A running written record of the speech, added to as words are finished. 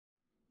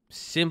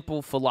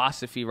simple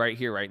philosophy right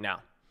here, right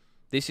now.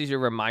 This is your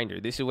reminder.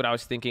 This is what I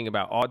was thinking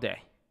about all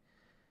day.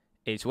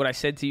 It's what I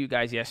said to you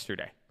guys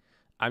yesterday.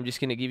 I'm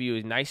just going to give you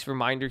a nice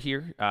reminder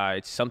here.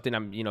 It's something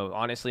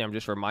honestly, I'm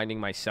just reminding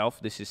myself.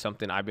 This is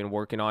something I've been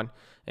working on,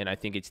 and I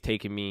think it's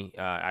taken me,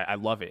 I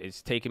love it.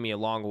 It's taken me a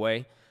long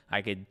way.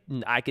 I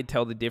could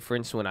tell the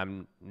difference when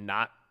I'm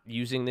not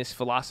using this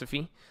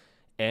philosophy,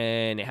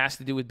 and it has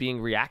to do with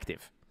being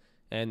reactive.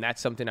 And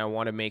that's something I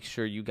want to make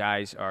sure you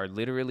guys are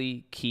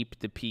literally keep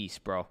the peace,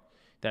 bro.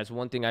 That's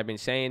one thing I've been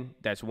saying.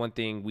 That's one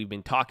thing we've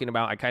been talking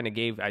about.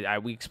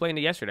 We explained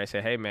it yesterday. I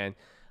said, hey, man,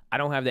 I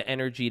don't have the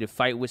energy to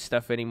fight with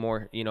stuff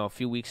anymore. A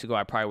few weeks ago,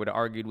 I probably would have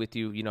argued with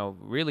you.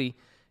 Really,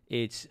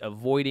 it's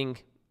avoiding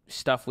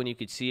stuff when you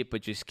could see it,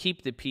 but just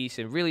keep the peace.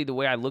 And really, the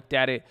way I looked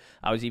at it,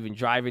 I was even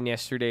driving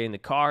yesterday in the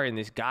car, and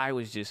this guy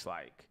was just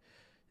like,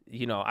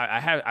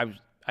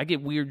 I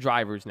get weird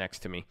drivers next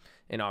to me,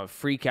 and I would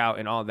freak out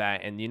and all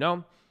that. And,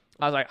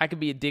 I was like, I could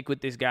be a dick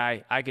with this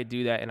guy. I could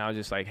do that. And I was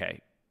just like,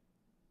 hey,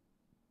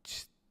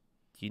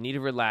 you need to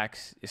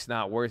relax. It's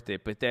not worth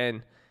it. But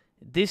then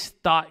this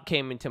thought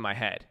came into my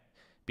head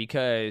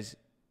because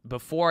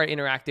before I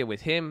interacted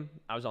with him,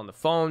 I was on the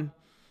phone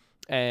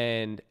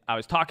and I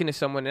was talking to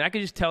someone, and I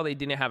could just tell they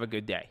didn't have a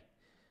good day.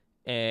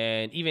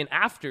 And even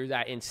after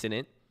that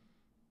incident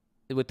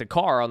with the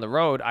car on the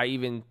road, I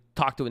even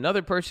talked to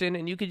another person,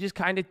 and you could just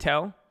kind of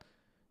tell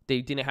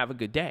they didn't have a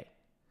good day.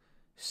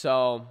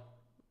 So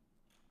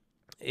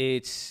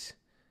it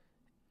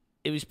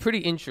was pretty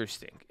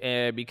interesting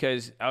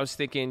because I was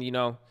thinking,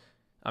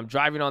 I'm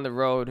driving on the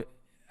road.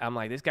 I'm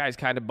like, this guy's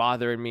kind of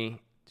bothering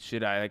me.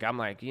 Should I, I'm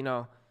like,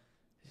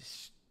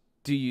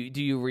 do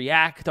you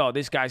react? Oh,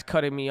 this guy's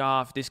cutting me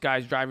off. This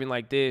guy's driving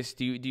like this.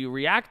 Do you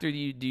react, or do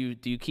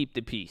you keep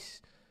the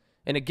peace?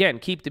 And again,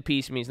 keep the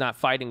peace means not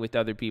fighting with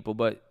other people,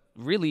 but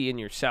really in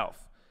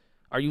yourself.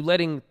 Are you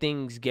letting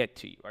things get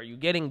to you? Are you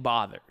getting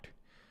bothered?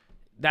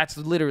 That's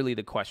literally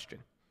the question.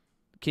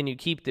 Can you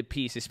keep the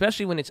peace,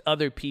 especially when it's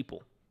other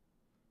people?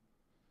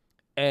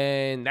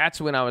 And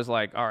that's when I was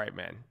like, all right,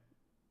 man.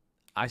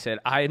 I said,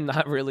 I'm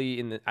not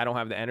really I don't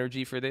have the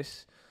energy for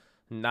this.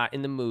 Not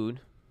in the mood.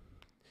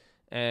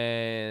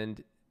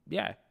 And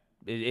yeah,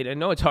 I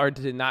know it's hard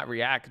to not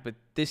react, but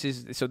this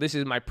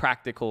is my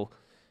practical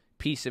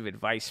piece of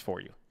advice for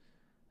you.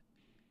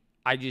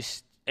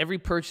 Every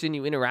person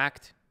you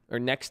interact, or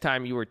next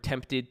time you are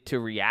tempted to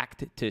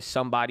react to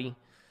somebody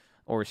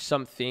or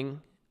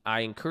something,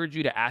 I encourage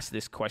you to ask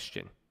this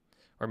question,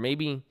 or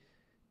maybe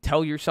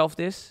tell yourself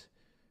this,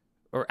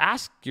 or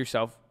ask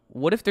yourself,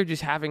 what if they're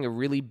just having a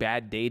really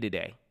bad day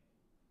today?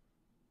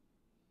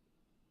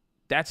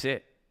 That's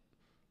it.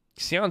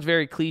 Sounds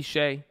very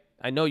cliche.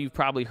 I know you've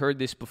probably heard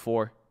this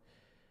before,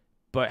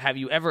 but have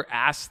you ever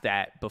asked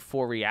that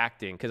before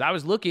reacting? Because I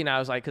was looking,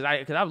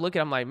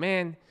 I'm like,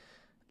 man,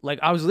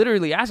 I was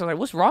literally asking,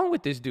 what's wrong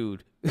with this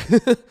dude?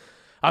 I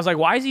was like,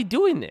 why is he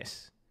doing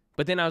this?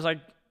 But then I was like,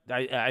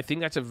 I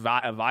think that's a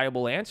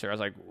viable answer. I was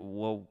like,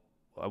 well,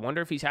 I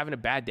wonder if he's having a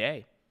bad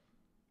day.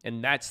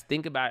 And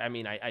think about,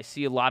 I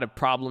see a lot of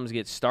problems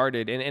get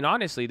started. And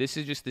honestly, this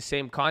is just the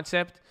same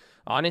concept,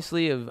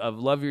 honestly, of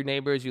love your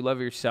neighbor as you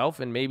love yourself.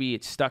 And maybe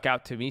it stuck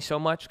out to me so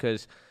much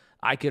because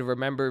I could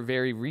remember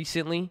very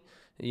recently,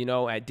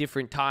 at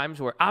different times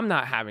where I'm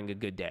not having a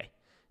good day.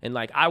 And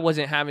I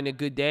wasn't having a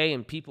good day,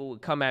 and people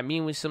would come at me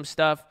with some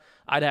stuff.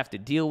 I'd have to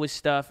deal with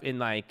stuff.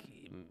 And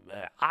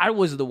I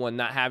was the one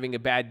not having a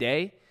bad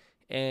day,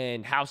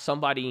 and how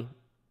somebody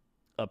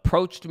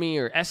approached me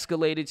or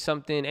escalated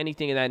something,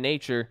 anything of that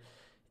nature,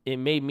 it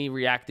made me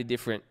react a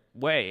different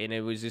way. And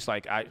it was just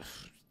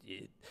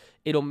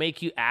it'll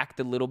make you act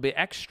a little bit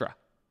extra.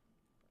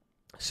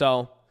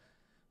 So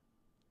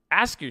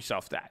ask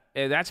yourself that.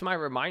 And that's my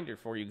reminder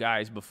for you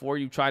guys. Before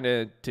you try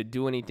to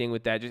do anything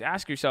with that, just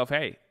ask yourself,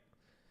 hey,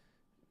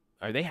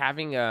 are they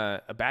having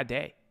a bad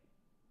day?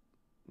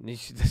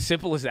 It's as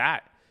simple as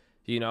that,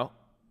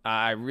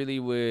 I really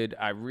would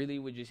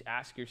just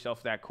ask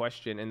yourself that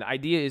question. And the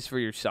idea is for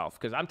yourself,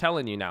 because I'm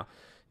telling you now,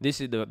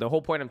 this is the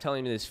whole point I'm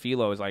telling you this,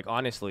 Philo, is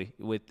honestly,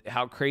 with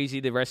how crazy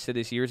the rest of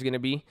this year is going to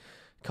be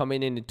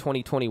coming into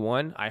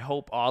 2021, I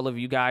hope all of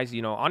you guys,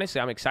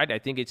 honestly, I'm excited. I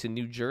think it's a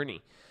new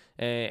journey,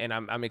 and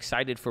I'm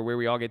excited for where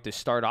we all get to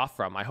start off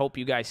from. I hope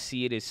you guys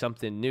see it as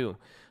something new.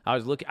 I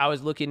was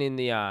looking in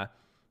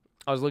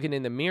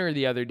the mirror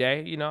the other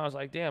day, I was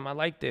like, damn, I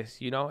like this,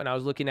 and I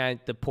was looking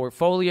at the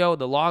portfolio,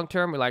 the long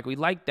term, we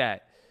like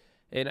that,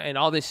 and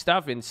all this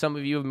stuff. And some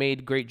of you have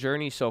made great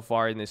journeys so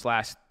far in this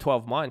last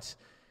 12 months.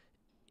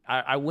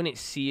 I wouldn't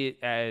see it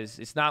as,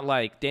 it's not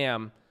like,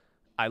 damn,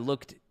 I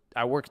worked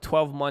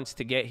 12 months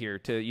to get here,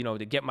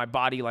 to get my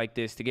body like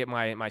this, to get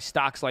my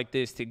stocks like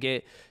this, to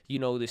get,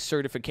 this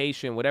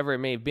certification, whatever it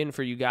may have been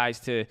for you guys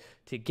to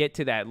get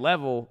to that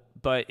level.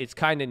 But it's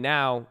kind of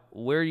now,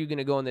 where are you going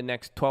to go in the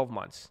next 12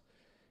 months?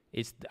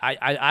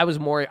 I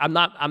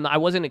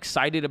wasn't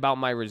excited about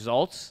my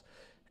results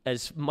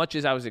as much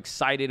as I was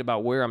excited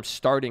about where I'm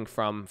starting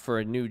from for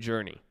a new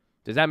journey.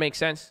 Does that make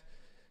sense?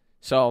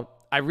 So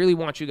I really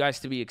want you guys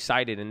to be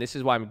excited, and this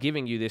is why I'm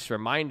giving you this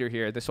reminder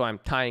here. This is why I'm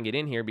tying it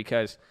in here,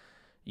 because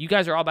you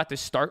guys are all about to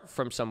start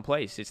from some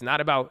place. It's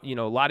not about, a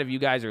lot of you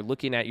guys are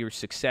looking at your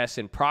success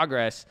and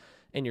progress,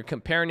 and you're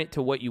comparing it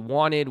to what you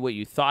wanted, what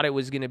you thought it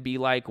was going to be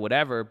like,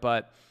 whatever.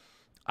 But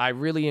I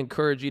really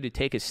encourage you to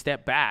take a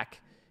step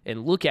back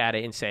and look at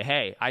it and say,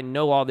 hey, I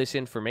know all this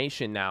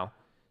information now,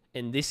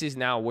 and this is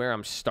now where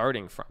I'm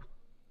starting from.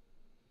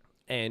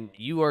 And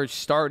you are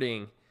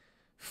starting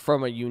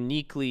from a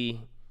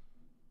uniquely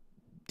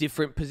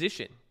different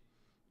position.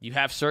 You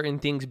have certain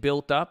things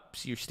built up,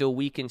 so you're still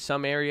weak in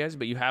some areas,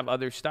 but you have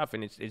other stuff,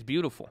 and it's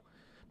beautiful.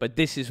 But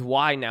this is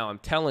why now I'm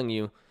telling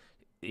you,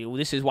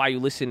 this is why you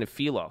listen to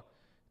Philo.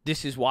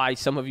 This is why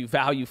some of you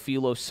value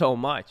Philo so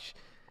much.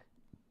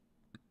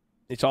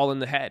 It's all in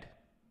the head.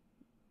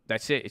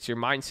 That's it. It's your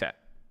mindset,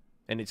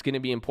 and it's going to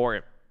be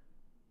important.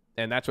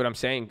 And that's what I'm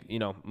saying,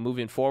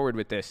 moving forward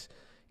with this.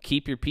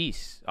 Keep your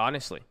peace,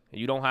 honestly.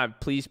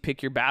 Please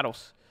pick your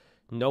battles.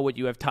 Know what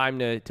you have time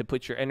to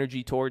put your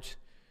energy towards.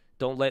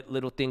 Don't let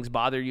little things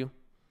bother you.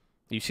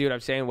 You see what I'm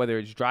saying? Whether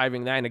it's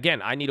driving that. And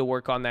again, I need to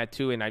work on that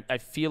too. And I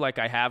feel like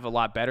I have a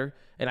lot better.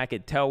 And I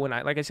could tell when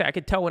I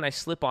could tell when I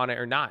slip on it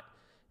or not.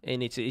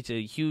 And it's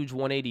a huge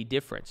 180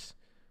 difference.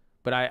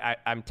 But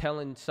I'm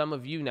telling some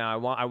of you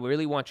now, I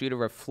really want you to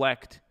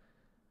reflect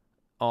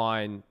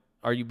on,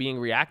 are you being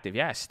reactive?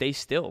 Yeah, stay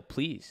still,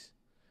 please.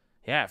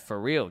 Yeah, for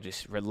real.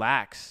 Just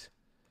relax.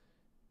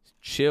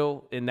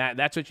 Chill. And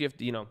that's what you have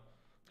to,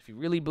 if you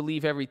really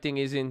believe everything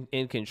is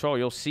in control,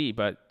 you'll see.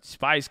 But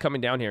Spy's coming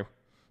down here.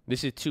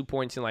 This is 2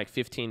 points in like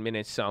 15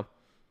 minutes, so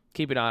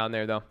keep an eye on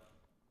there, though.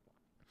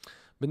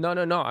 But no.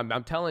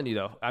 I'm telling you,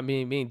 though. I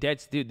mean,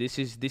 dude, this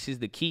is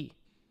the key.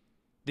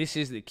 This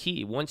is the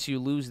key. Once you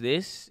lose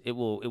this, it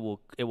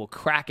will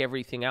crack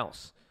everything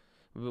else.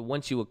 But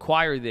once you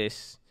acquire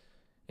this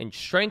and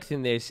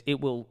strengthen this,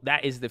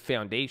 that is the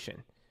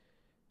foundation.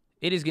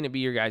 It is going to be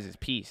your guys'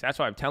 peace. That's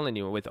why I'm telling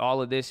you, with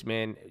all of this,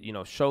 man,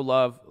 show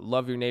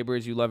love your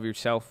neighbors, you love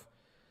yourself.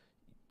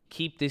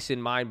 Keep this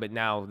in mind, but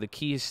now the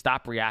key is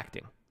stop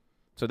reacting.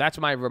 So that's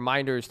my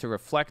reminder, is to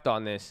reflect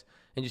on this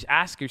and just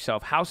ask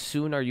yourself, how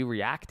soon are you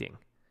reacting?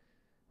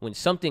 When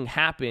something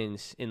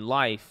happens in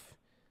life,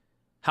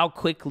 how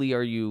quickly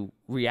are you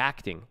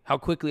reacting? How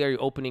quickly are you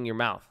opening your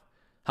mouth?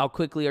 How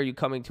quickly are you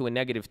coming to a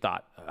negative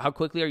thought? How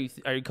quickly are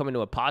you coming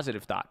to a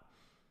positive thought?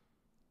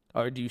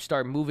 Or do you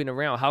start moving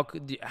around?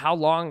 How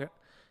long,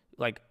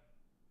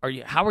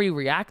 how are you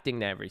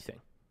reacting to everything?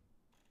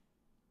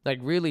 Like,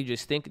 really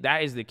just think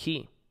that is the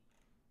key.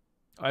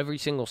 Every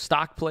single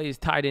stock play is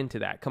tied into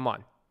that. Come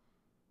on.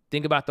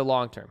 Think about the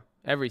long term.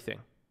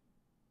 Everything.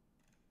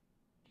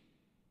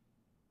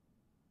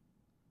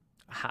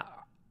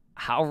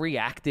 How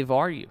reactive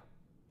are you?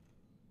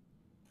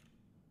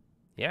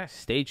 Yeah,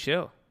 stay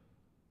chill.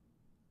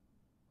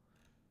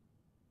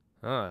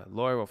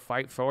 Lord will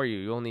fight for you.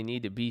 You only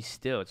need to be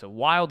still. It's a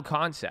wild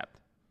concept.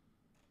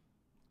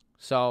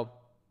 So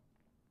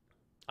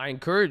I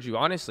encourage you,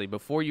 honestly,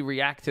 before you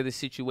react to the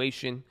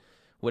situation,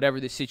 whatever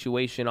the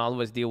situation, all of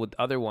us deal with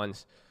other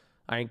ones,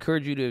 I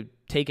encourage you to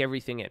take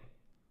everything in.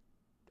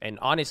 And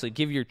honestly,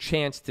 give your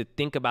chance to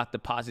think about the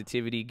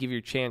positivity. Give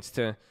your chance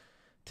to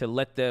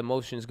let the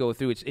emotions go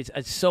through.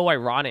 It's so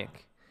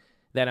ironic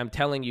that I'm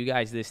telling you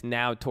guys this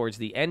now towards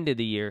the end of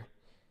the year.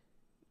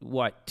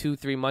 What,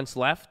 2-3 months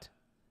left?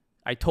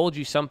 I told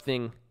you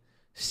something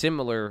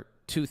similar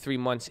 2-3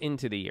 months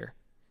into the year.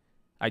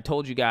 I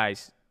told you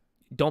guys,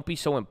 don't be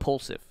so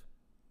impulsive.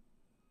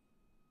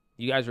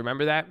 You guys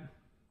remember that?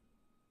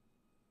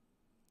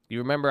 You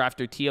remember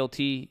after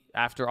TLT,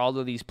 after all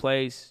of these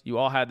plays, you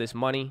all had this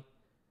money.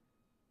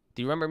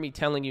 Do you remember me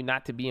telling you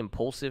not to be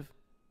impulsive?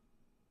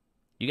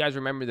 You guys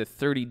remember the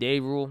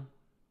 30-day rule?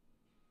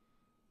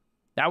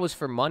 That was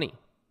for money.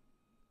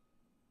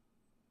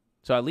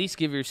 So at least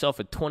give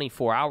yourself a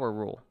 24-hour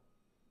rule.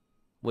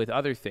 With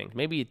other things,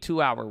 maybe a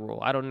 2-hour rule.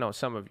 I don't know,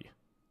 some of you.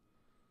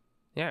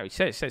 Yeah, he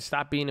said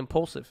stop being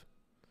impulsive.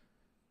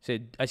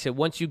 I said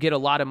once you get a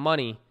lot of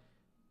money,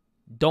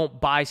 don't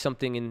buy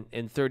something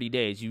in 30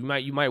 days. You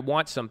might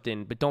want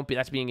something, but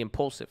that's being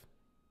impulsive.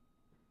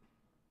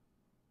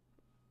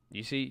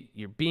 You see,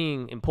 you're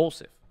being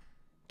impulsive.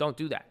 Don't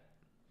do that.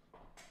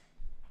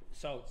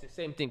 So it's the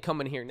same thing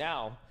coming here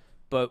now,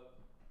 but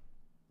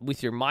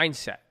with your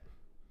mindset.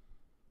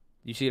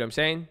 You see what I'm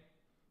saying?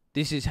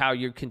 This is how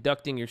you're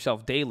conducting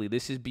yourself daily.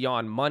 This is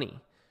beyond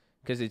money.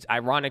 Because it's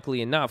ironically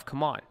enough,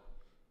 come on.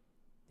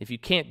 If you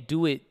can't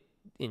do it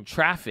in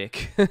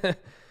traffic,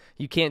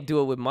 you can't do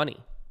it with money.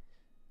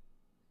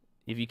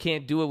 If you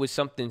can't do it with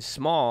something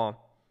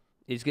small,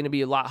 it's going to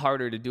be a lot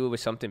harder to do it with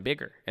something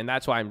bigger. And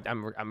that's why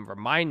I'm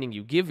reminding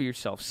you, give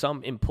yourself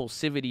some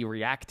impulsivity,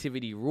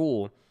 reactivity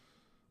rule.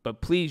 But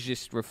please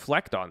just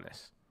reflect on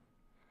this.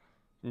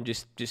 And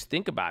just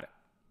think about it.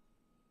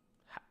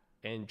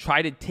 And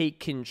try to take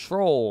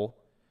control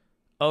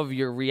of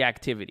your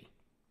reactivity.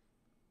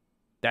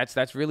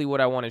 That's really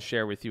what I want to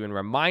share with you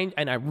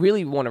and I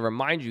really want to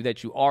remind you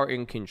that you are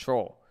in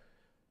control.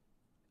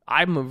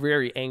 I'm a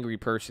very angry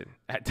person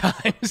at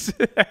times.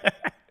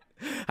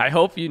 I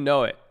hope you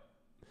know it.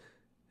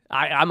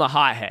 I'm a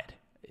hothead.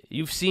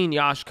 You've seen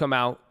Yash come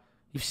out.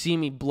 You've seen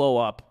me blow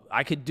up.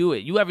 I could do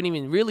it. You haven't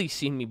even really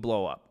seen me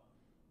blow up.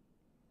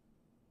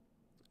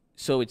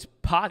 So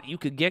you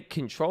could get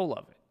control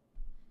of it.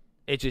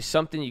 It's just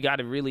something you got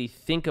to really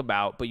think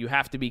about, but you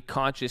have to be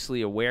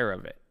consciously aware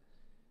of it.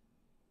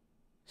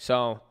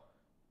 So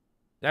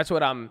that's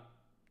what I'm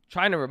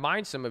trying to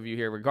remind some of you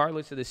here.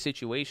 Regardless of the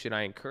situation,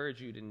 I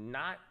encourage you to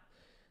not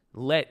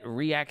let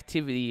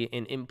reactivity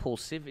and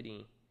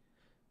impulsivity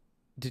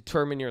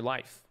determine your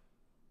life,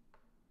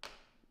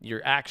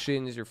 your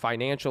actions, your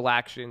financial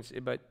actions.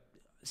 But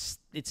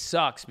it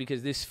sucks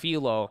because this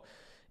Philo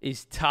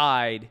is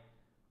tied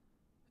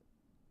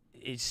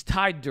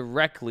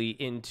directly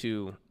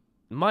into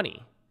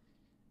money.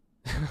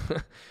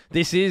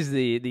 This is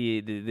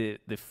the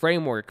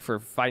framework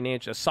for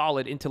a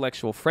solid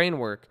intellectual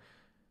framework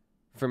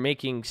for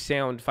making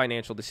sound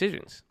financial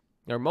decisions.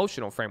 Your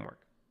emotional framework.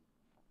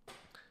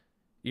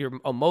 Your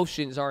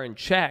emotions are in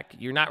check.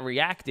 You're not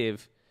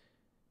reactive.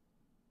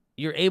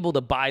 You're able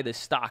to buy the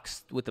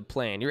stocks with a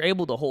plan. You're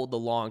able to hold the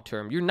long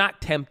term. You're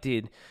not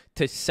tempted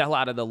to sell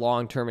out of the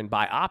long term and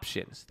buy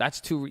options.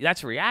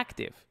 That's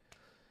reactive.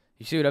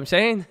 You see what I'm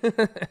saying?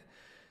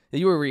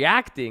 You were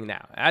reacting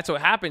now. That's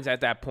what happens at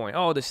that point.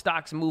 Oh, the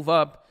stocks move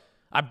up.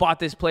 I bought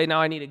this play.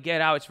 Now I need to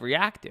get out. It's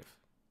reactive.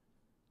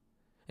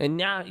 And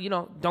now,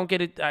 don't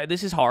get it.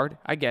 This is hard.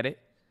 I get it.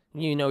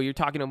 You're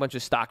talking to a bunch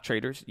of stock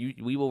traders.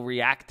 We will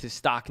react to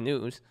stock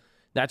news.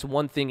 That's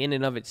one thing in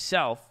and of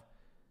itself.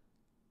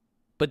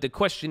 But the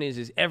question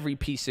is every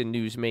piece of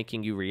news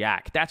making you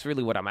react? That's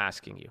really what I'm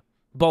asking you,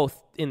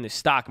 both in the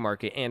stock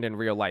market and in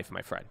real life,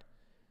 my friend.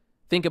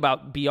 Think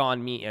about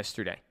Beyond Meat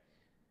yesterday.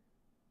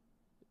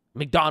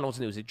 McDonald's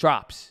news, it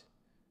drops.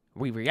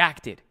 We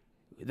reacted.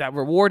 That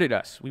rewarded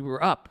us. We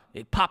were up.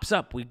 It pops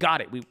up. We got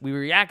it. We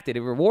reacted.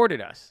 It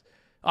rewarded us.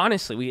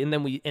 Honestly, and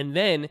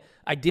then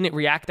I didn't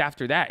react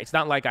after that. It's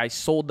not like I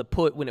sold the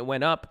put when it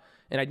went up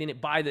and I didn't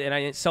and I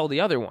didn't sell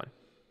the other one.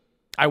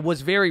 I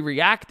was very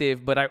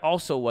reactive, but I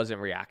also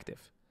wasn't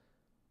reactive.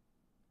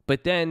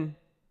 But then,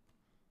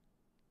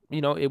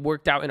 it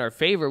worked out in our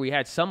favor. We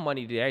had some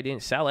money today. I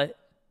didn't sell it.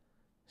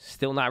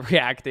 Still not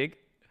reacting.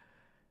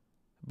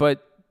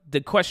 But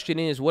the question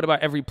is, what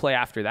about every play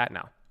after that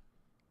now?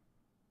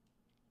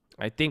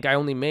 I think I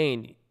only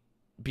made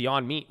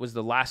Beyond Meat was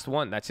the last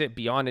one. That's it,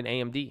 Beyond and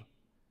AMD.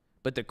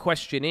 But the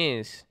question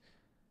is,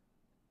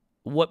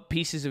 what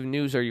pieces of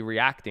news are you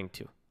reacting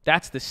to?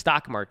 That's the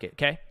stock market,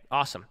 okay?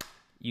 Awesome.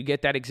 You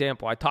get that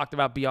example. I talked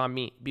about Beyond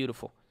Meat.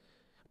 Beautiful.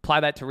 Apply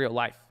that to real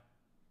life.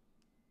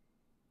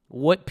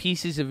 What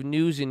pieces of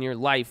news in your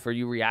life are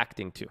you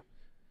reacting to?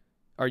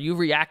 Are you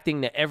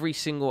reacting to every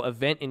single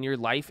event in your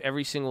life,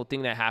 every single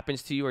thing that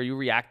happens to you? Are you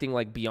reacting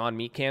like Beyond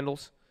Meat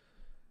candles?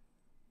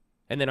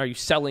 And then are you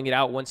selling it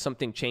out once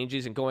something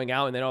changes and going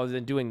out and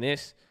then doing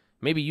this?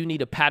 Maybe you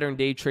need a pattern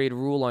day trade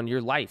rule on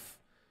your life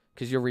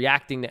because you're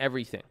reacting to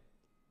everything.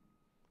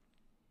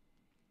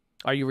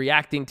 Are you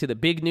reacting to the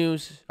big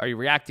news? Are you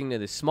reacting to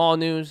the small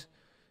news?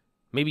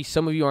 Maybe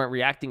some of you aren't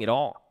reacting at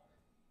all.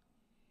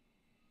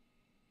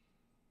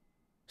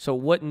 So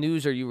what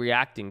news are you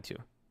reacting to?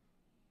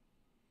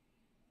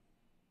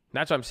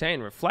 That's what I'm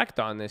saying. Reflect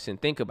on this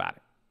and think about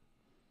it.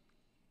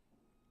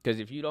 Because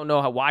if you don't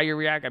know why you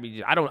react,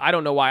 I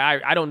don't know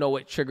why I don't know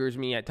what triggers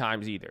me at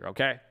times either,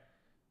 okay?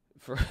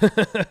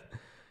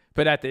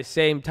 But at the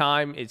same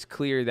time, it's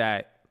clear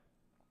that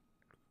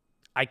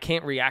I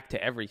can't react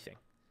to everything.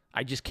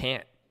 I just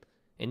can't.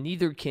 And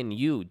neither can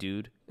you,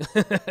 dude.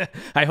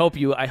 I hope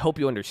you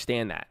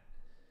understand that.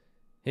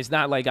 It's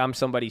not like I'm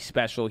somebody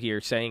special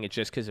here saying it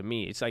just because of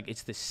me. It's like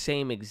it's the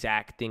same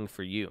exact thing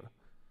for you.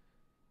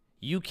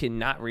 You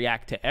cannot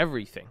react to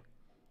everything.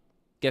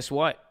 Guess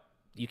what?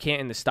 You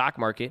can't in the stock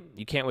market.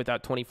 You can't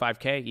without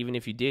 25K. Even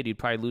if you did, you'd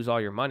probably lose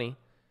all your money.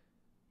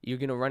 You're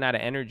going to run out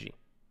of energy.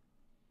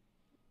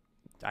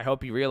 I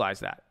hope you realize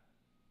that.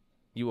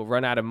 You will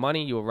run out of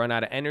money. You will run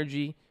out of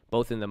energy,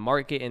 both in the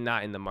market and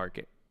not in the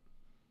market.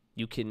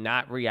 You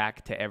cannot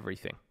react to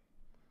everything.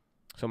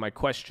 So my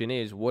question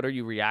is, what are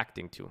you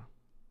reacting to?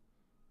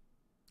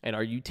 And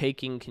are you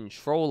taking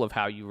control of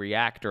how you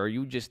react, or are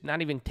you just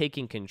not even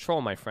taking control,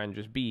 my friend?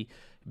 Just be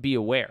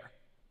aware.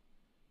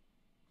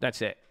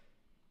 That's it.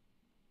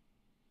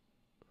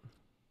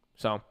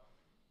 So,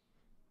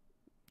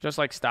 just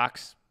like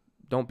stocks,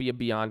 don't be a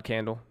Beyond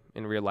candle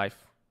in real life.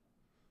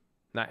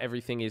 Not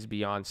everything is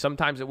Beyond.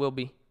 Sometimes it will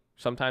be.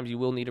 Sometimes you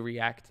will need to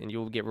react, and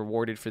you'll get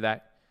rewarded for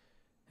that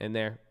in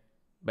there.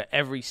 But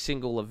every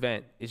single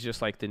event is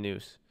just like the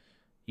news.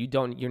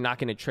 You're not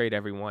going to trade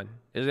everyone.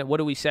 What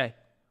do we say?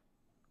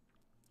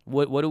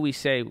 What do we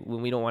say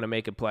when we don't want to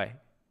make a play?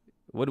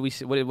 What do we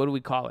say, what do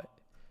we call it?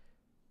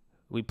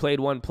 We played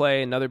one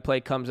play, another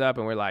play comes up,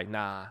 and we're like,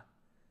 nah,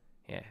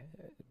 yeah,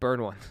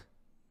 burn one.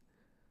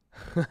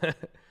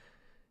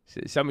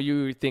 Some of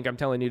you think I'm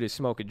telling you to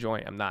smoke a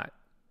joint. I'm not.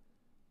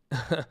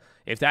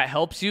 If that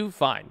helps you,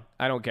 fine.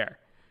 I don't care.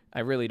 I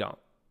really don't.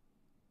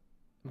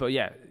 But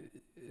yeah,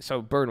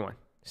 so burn one.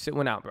 Sit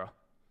one out, bro.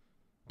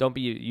 Don't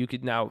be, you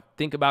could now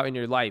think about in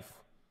your life,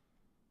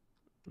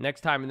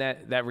 Next time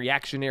that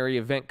reactionary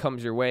event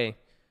comes your way,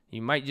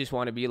 you might just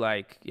want to be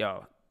like,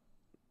 yo,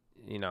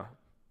 you know,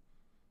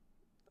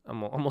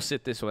 I'm going to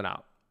sit this one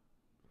out.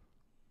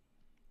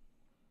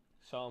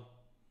 So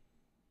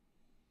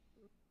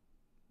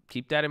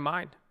keep that in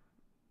mind.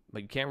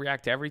 But you can't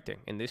react to everything.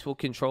 And this will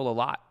control a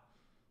lot.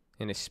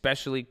 And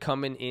especially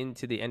coming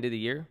into the end of the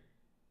year.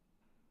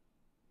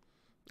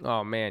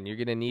 Oh, man, you're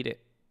going to need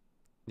it.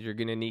 You're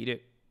going to need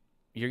it.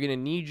 You're going to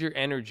need your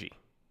energy.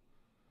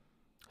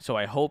 So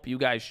I hope you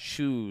guys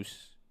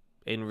choose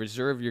and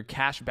reserve your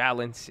cash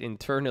balance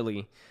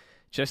internally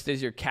just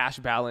as your cash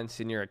balance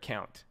in your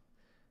account.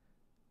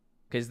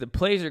 Because the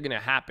plays are going to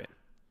happen.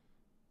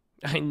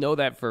 I know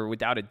that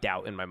without a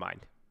doubt in my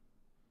mind.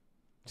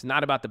 It's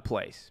not about the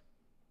plays.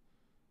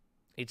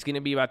 It's going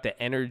to be about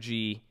the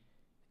energy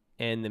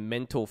and the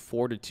mental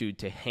fortitude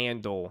to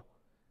handle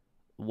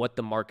what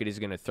the market is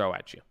going to throw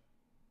at you.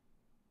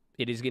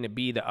 It is going to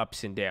be the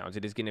ups and downs.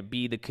 It is going to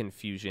be the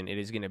confusion. It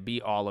is going to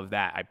be all of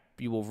that.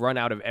 You will run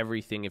out of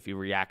everything if you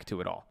react to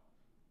it all.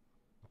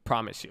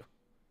 Promise you.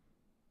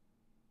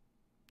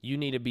 You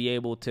need to be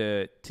able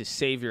to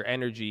save your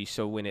energy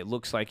so when it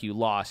looks like you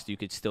lost, you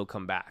could still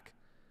come back.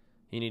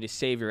 You need to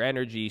save your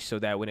energy so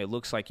that when it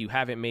looks like you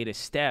haven't made a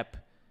step,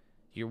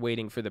 you're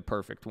waiting for the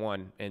perfect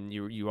one and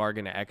you are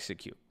going to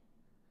execute.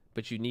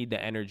 But you need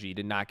the energy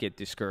to not get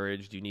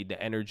discouraged. You need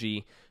the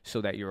energy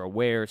so that you're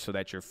aware, so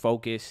that you're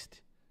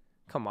focused.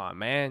 Come on,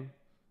 man.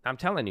 I'm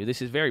telling you,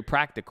 this is very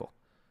practical.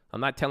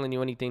 I'm not telling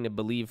you anything to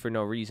believe for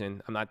no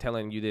reason. I'm not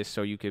telling you this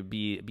so you could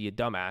be a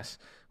dumbass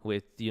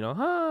with,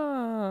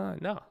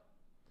 no.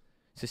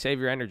 It's to save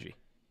your energy.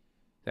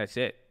 That's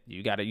it.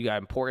 You got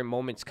important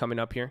moments coming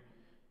up here.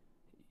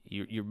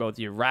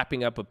 You're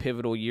wrapping up a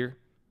pivotal year,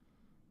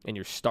 and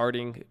you're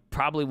starting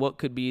probably what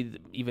could be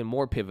even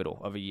more pivotal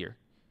of a year.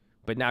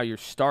 But now you're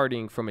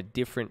starting from a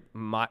different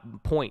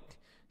point.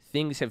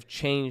 Things have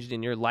changed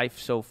in your life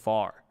so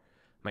far.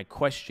 My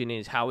question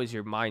is, how has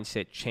your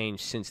mindset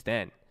changed since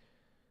then?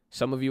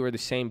 Some of you are the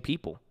same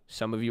people.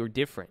 Some of you are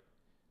different.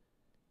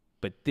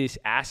 But this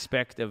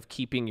aspect of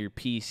keeping your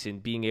peace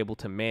and being able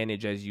to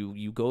manage as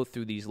you go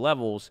through these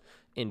levels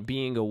and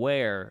being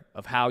aware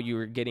of how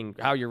you're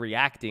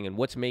reacting and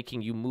what's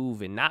making you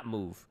move and not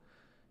move,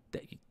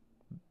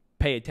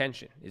 pay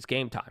attention. It's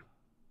game time.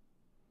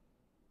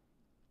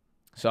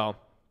 So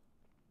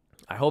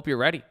I hope you're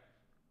ready.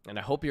 And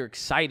I hope you're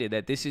excited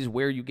that this is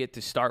where you get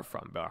to start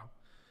from, bro.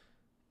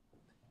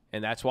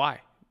 And that's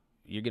why.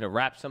 You're going to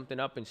wrap something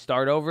up and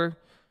start over.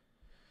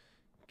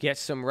 Get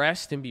some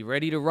rest and be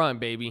ready to run,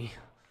 baby.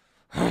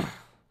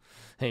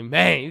 Hey,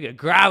 man, you can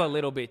growl a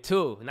little bit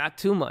too. Not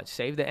too much.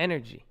 Save the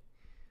energy.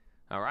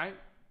 All right?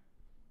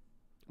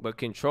 But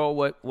control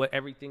what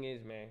everything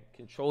is, man.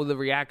 Control the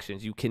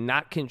reactions. You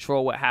cannot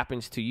control what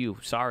happens to you.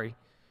 Sorry.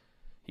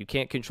 You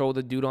can't control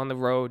the dude on the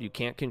road. You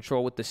can't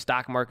control what the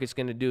stock market's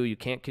going to do. You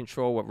can't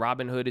control what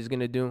Robinhood is going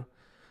to do,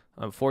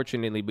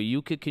 unfortunately. But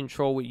you could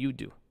control what you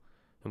do.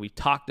 And we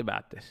talked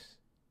about this.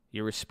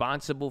 You're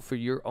responsible for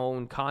your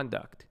own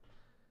conduct.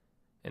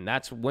 And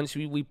that's once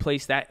we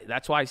place that,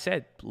 that's why I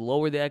said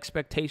lower the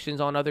expectations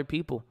on other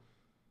people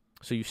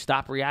so you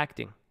stop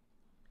reacting.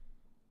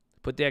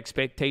 Put the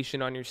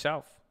expectation on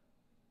yourself.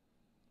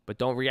 But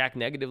don't react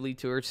negatively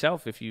to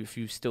yourself if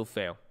you still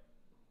fail.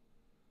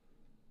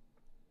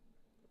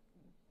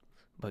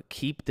 But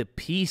keep the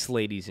peace,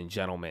 ladies and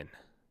gentlemen.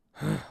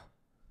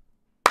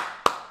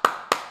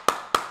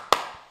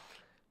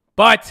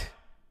 But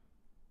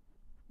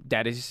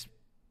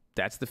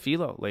that's the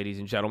Philo, ladies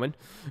and gentlemen.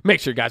 Make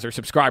sure you guys are a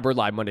subscriber.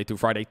 Live Monday through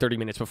Friday, 30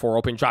 minutes before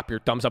open. Drop your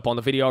thumbs up on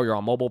the video. You're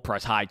on mobile.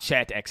 Press high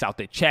chat. X out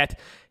the chat.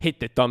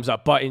 Hit the thumbs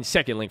up button.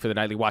 Second link for the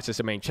nightly watch. This is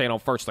the main channel.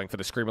 First link for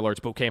the Scream Alerts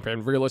Bootcamp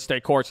and Real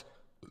Estate course.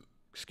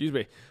 Excuse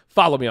me.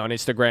 Follow me on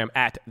Instagram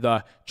at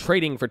The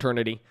Trading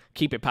Fraternity.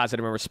 Keep it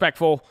positive and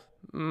respectful.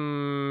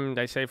 Did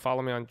I say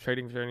follow me on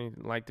Trading Fraternity?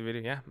 Like the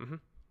video? Yeah. Are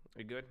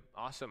you good?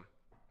 Awesome.